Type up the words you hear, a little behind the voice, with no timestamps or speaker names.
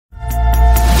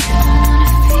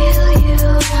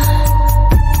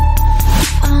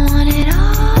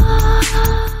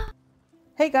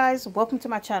guys, welcome to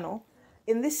my channel.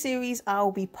 In this series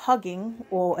I'll be pugging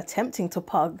or attempting to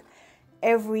pug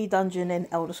every dungeon in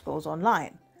Elder Scrolls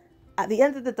Online. At the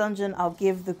end of the dungeon I'll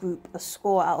give the group a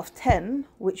score out of 10,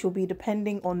 which will be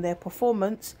depending on their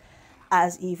performance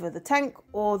as either the tank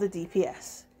or the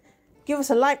DPS. Give us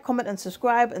a like, comment and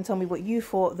subscribe and tell me what you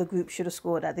thought the group should have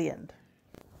scored at the end.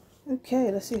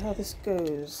 Okay, let's see how this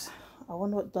goes. I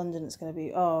wonder what dungeon it's going to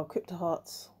be. Oh, Crypt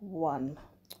 1.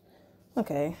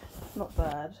 Okay, not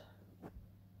bad.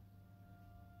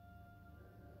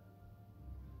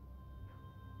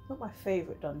 Not my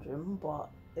favourite dungeon, but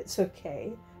it's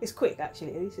okay. It's quick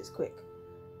actually, at least it's quick.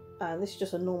 And this is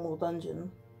just a normal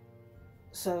dungeon.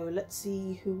 So let's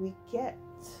see who we get.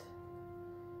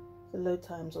 The load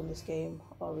times on this game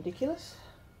are ridiculous.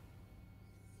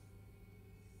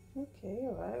 Okay,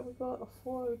 alright, we got a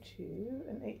 402,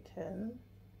 an 810,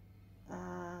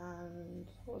 and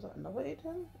what was that, another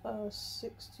 810?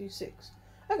 626.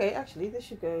 Okay, actually this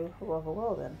should go rather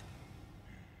well then.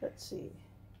 Let's see.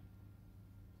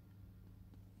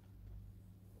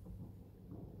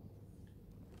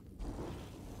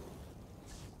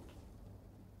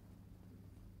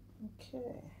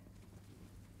 Okay.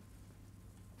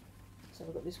 So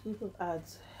we've got this group of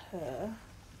ads here.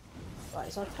 Right,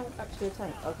 is our tank actually a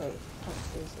tank? Okay, tank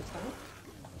is the tank.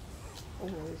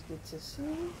 Always good to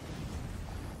see.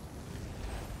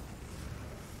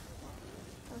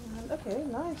 And okay,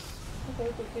 nice.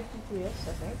 Okay, good DPS,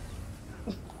 I think.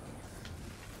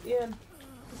 Yeah,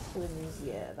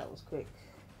 yeah, that was quick.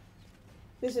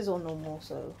 This is all normal,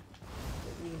 so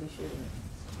it really shouldn't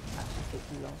actually take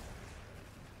too long.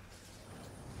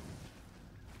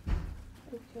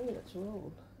 Okay, let's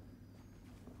roll.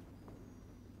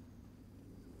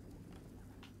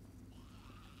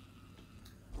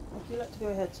 I do like to go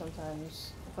ahead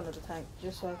sometimes in front of the tank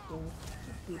just so I can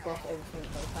debuff everything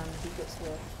by the time he gets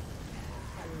there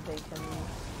and they can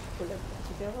pull everything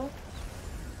together.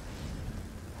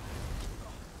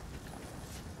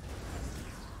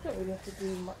 Don't really have to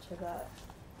do much of that.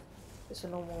 It's a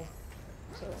normal,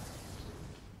 so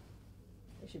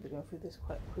we should be going through this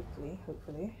quite quickly,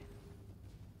 hopefully.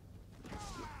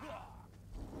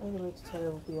 Only way to tell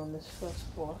will be on this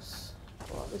first boss.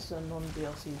 Well, this is a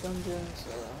non-DLC dungeon,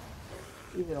 so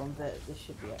even on that, this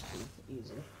should be actually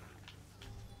easy.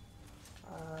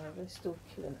 They're still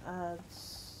killing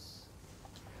ads.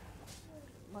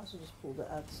 Might as well just pull the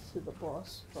ads to the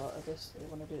boss, but I guess they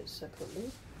want to do it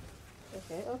separately.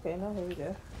 Okay, now here we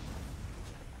go.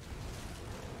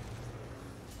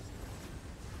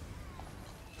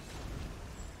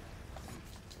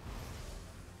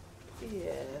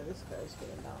 Yeah, this guy's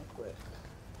getting down quick.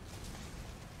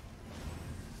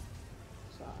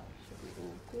 So should be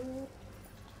all good.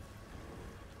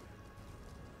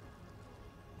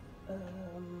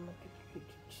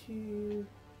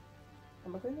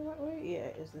 Am I going the right way? Yeah,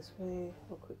 it is this way.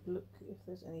 Have a quick look if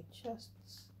there's any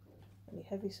chests, any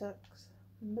heavy sacks.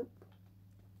 Nope.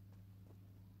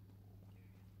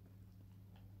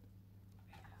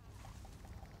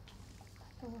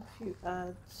 Oh, a few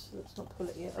ads. Let's not pull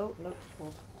it yet. Oh, nope,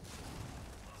 pulled.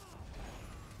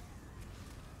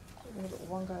 I'm gonna get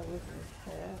one guy with me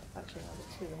here. Actually, I've got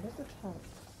two. Where's the tank?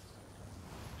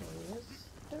 There he is.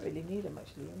 Don't really need him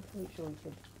actually. I'm pretty sure we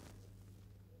could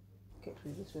get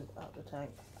through this without the tank.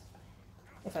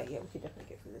 In fact, yeah, we could definitely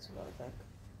get through this without the tank.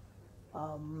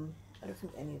 I don't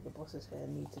think any of the bosses here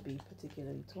need to be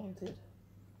particularly taunted.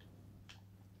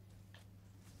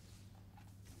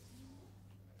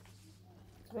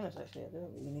 To be honest, actually, I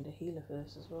don't really need a healer for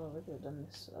this as well. They could have done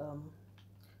this.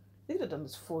 They could have done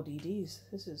this 4 DDs.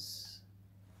 This is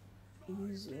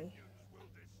easy.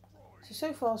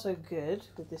 So far so good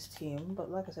with this team, but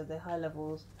like I said, they're high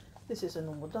levels. This is a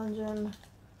normal dungeon,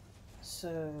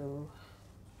 so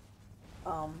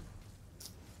I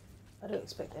don't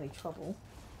expect any trouble.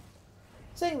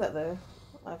 Saying that though,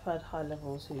 I've had high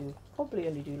levels who probably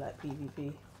only do like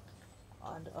PvP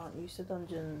and aren't used to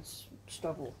dungeons,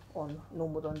 struggle on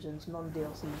normal dungeons,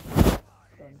 non-DLC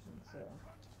dungeons, so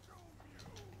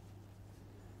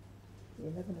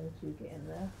you never know if you get in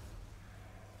there.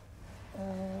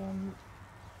 Okay.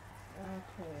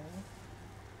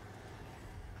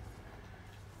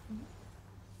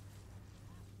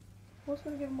 I was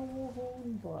going to give him a war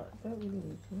horn, but don't really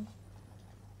need to.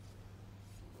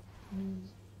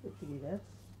 He's literally dead.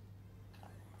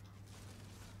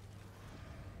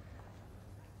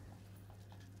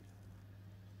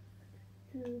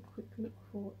 Do a quick look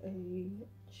for a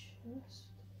chest.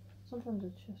 Sometimes a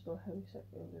chest or a heavy sack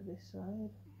over this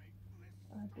side.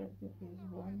 I don't think there's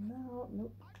one now.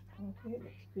 Nope. Okay,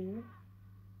 let's go.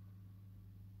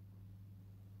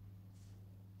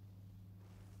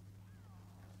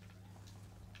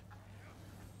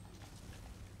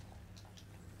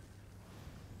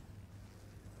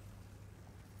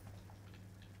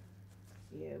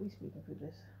 Yeah, we speaking through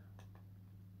this.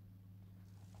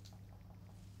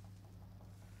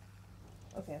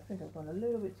 Okay, I think I've gone a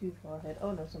little bit too far ahead.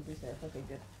 Oh no, somebody's there. Okay,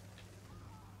 good.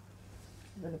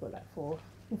 I've only got like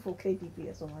 4k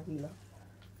DPS on my healer.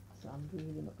 So I'm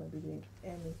really not going to be doing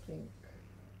anything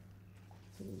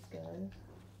to these guys.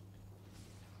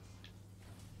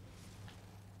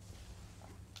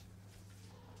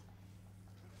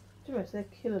 To be honest, they're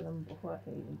killing them before I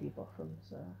can even debuff them,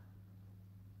 so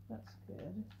that's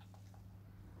good.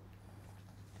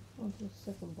 On to the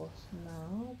second boss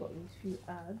now. Got these few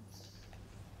ads.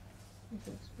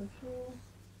 Nothing special.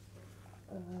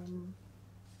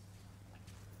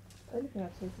 Only thing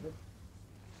I'd say for the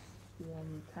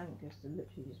tank is to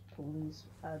literally just pull these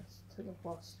ads to the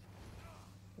boss.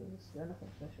 Because they're nothing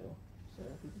special. So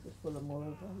if you could just pull them all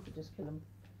over, you could just kill them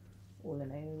all in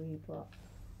AoE, but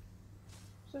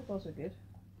so far so good.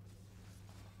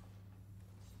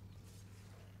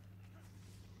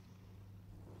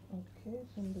 Okay,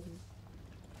 somebody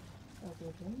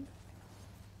added in.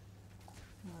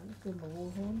 Alright, let's give him a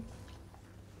wall horn.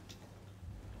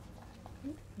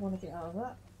 Want to get out of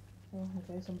that. Oh,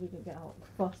 okay, somebody didn't get out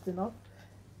fast enough.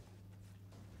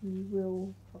 He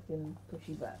will fucking push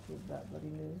you back with that bloody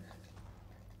move.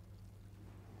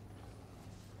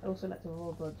 I also like to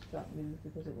roll dodge that move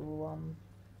because it will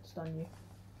stun you.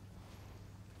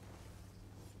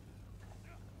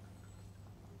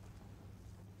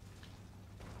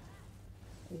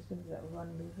 He's going to do that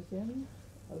run move again.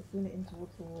 I was doing it in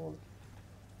towards the wall.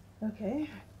 Okay.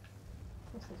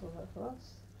 Guess that's all right for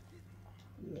us.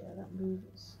 Yeah, that move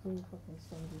still fucking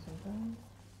stuns you sometimes.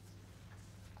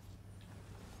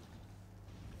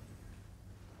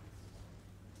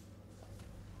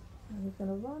 And he's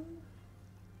gonna run.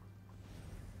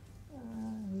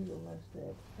 He's almost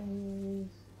dead.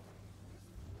 Anyways.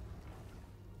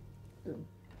 Boom.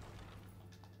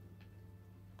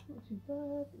 Not too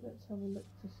bad. Let's have a look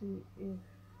to see if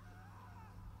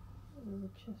there's a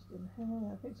chest in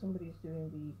here. I think somebody's doing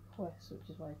the quest, which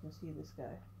is why I can see this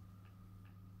guy.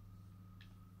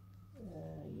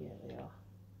 Yeah, they are.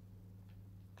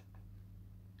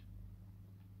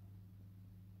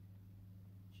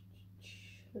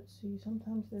 Let's see,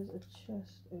 sometimes there's a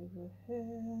chest over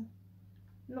here.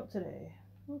 Not today.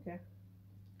 Okay.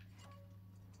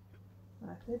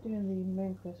 If they're doing the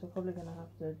main quest, we're probably going to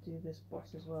have to do this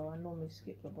boss as well. I normally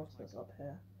skip the boss that's up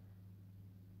here,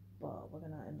 but we're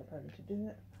going to end up having to do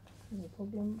it. No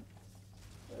problem.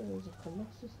 There's a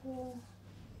Colossus here.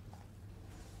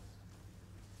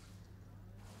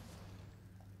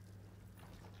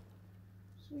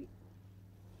 Sweet.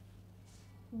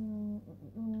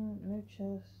 No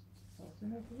chest. Oh, is there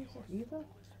no heavy sack either?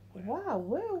 Wow,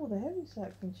 where are all the heavy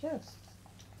sacks and chests?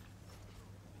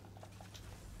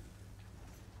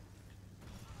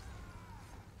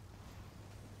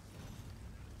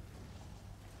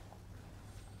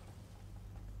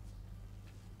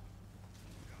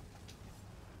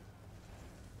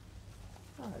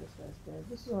 Ah, this guy's dead.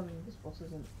 This boss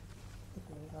isn't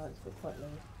particularly hard, it's got quite low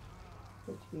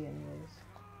HP anyways.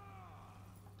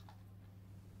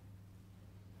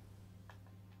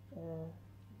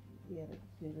 Yeah,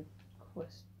 let's do the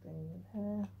quest thing in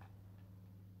here.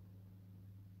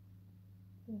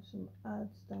 There's some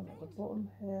ads down at the bottom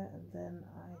here, and then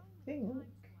I think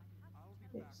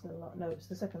it's the no, it's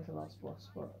the second to last boss,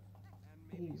 but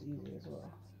he's easy as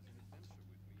well.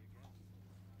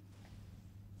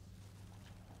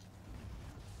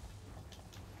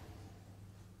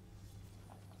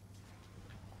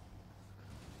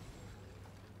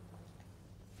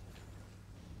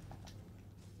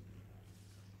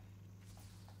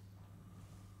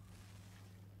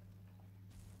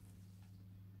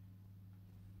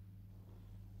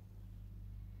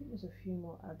 There's a few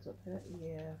more ads up here.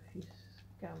 Yeah, a few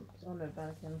scamps. Oh no,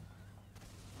 Bannikin.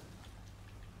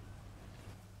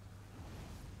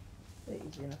 They're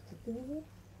easy enough to deal with.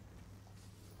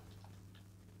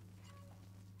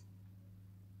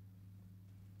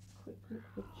 Quick look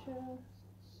for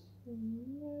chests.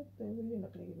 No, they're really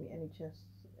not going to give me any chests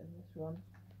in this run.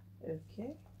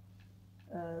 Okay.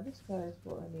 This guy's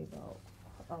got only about,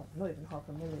 oh, not even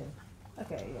 500,000.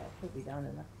 Okay, yeah, he'll be down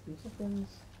in a few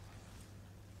seconds.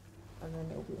 And then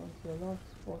it'll be on to the last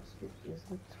boss, which is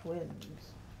the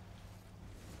twins.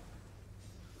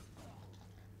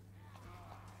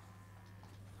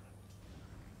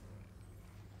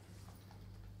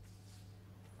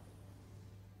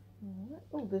 Alright.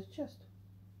 Oh, there's a chest.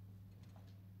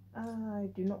 I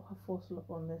do not have force lock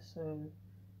on this, so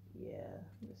yeah,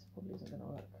 this probably isn't going to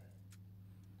work.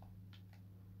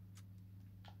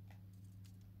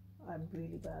 I'm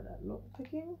really bad at lock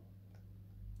picking.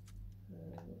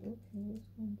 Okay, this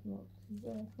one's not too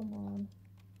bad. Come on.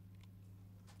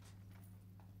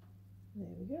 There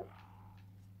we go.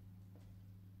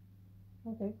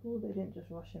 Okay, cool. They didn't just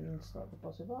rush in and start the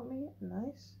boss without me.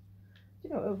 Nice. You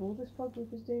know, overall, this pug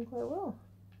group is doing quite well.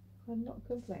 I'm not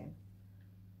complaining.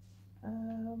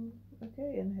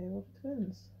 Okay, and here are the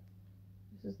twins.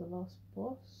 This is the last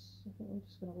boss. I think we're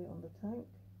just gonna wait on the tank.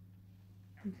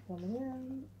 He's coming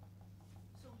in.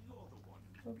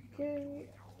 Okay.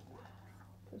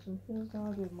 Put some heals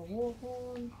down, give him a war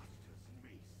horn.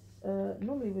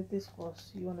 Normally with this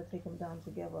boss, you want to take them down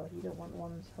together. You don't want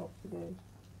one's health to go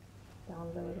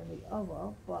down lower than the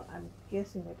other, but I'm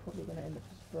guessing they're probably going to end up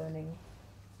just burning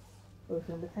both of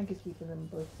them. The tank is keeping them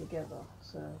both together,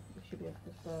 so we should be able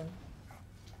to burn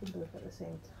them both at the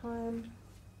same time.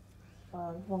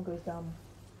 If one goes down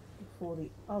before the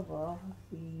other,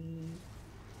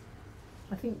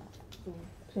 I think the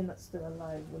twin that's still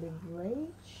alive will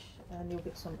enrage, and you'll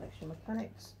get some extra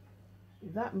mechanics.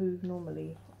 That move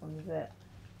normally on Vet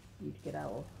you'd get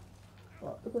out of,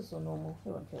 but because it's on normal, it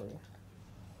won't kill you.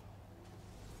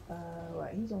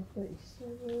 Right, he's on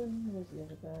 37. Where's the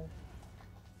other guy?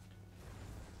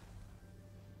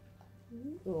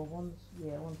 Oh, one's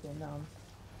going down.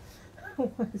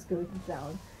 One is going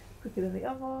down quicker than the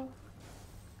other,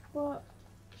 but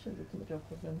shouldn't be too much of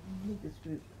a problem. Leave this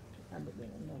group and it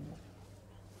being normal.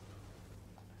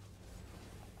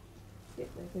 Yep,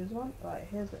 there goes one. Right,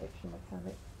 here's the extra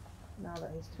mechanic. Now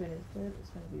that his twin is dead, it's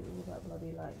going to be all that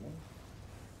bloody lightning.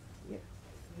 Yep,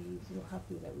 he's not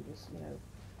happy that we just,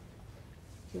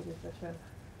 killed his best friend,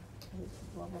 his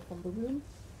brother from the room.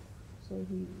 So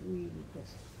he's really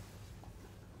pissed.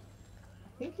 I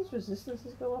think his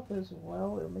resistances go up as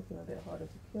well. It'll make him a bit harder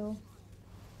to kill,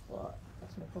 but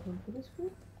that's no problem for this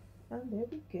group. And there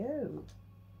we go.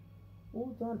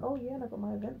 All done. Oh yeah, and I got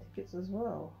my event tickets as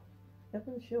well.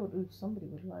 Heaven Shield, ooh, somebody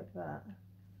would like that.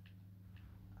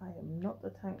 I am not the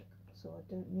tank, so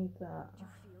I don't need that.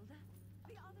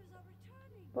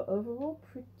 But overall,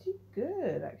 pretty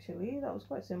good actually. That was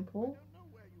quite simple,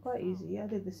 quite easy. I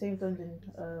did the same dungeon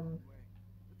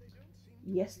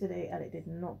yesterday and it did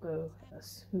not go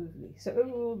as smoothly. So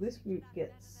overall, this group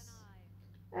gets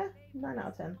 9 out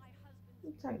of 10.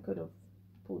 The tank could have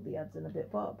pulled the ads in a bit,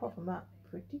 but apart from that,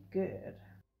 pretty good.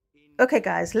 Okay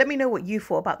guys, let me know what you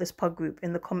thought about this pug group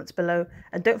in the comments below,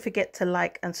 and don't forget to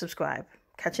like and subscribe.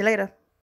 Catch you later.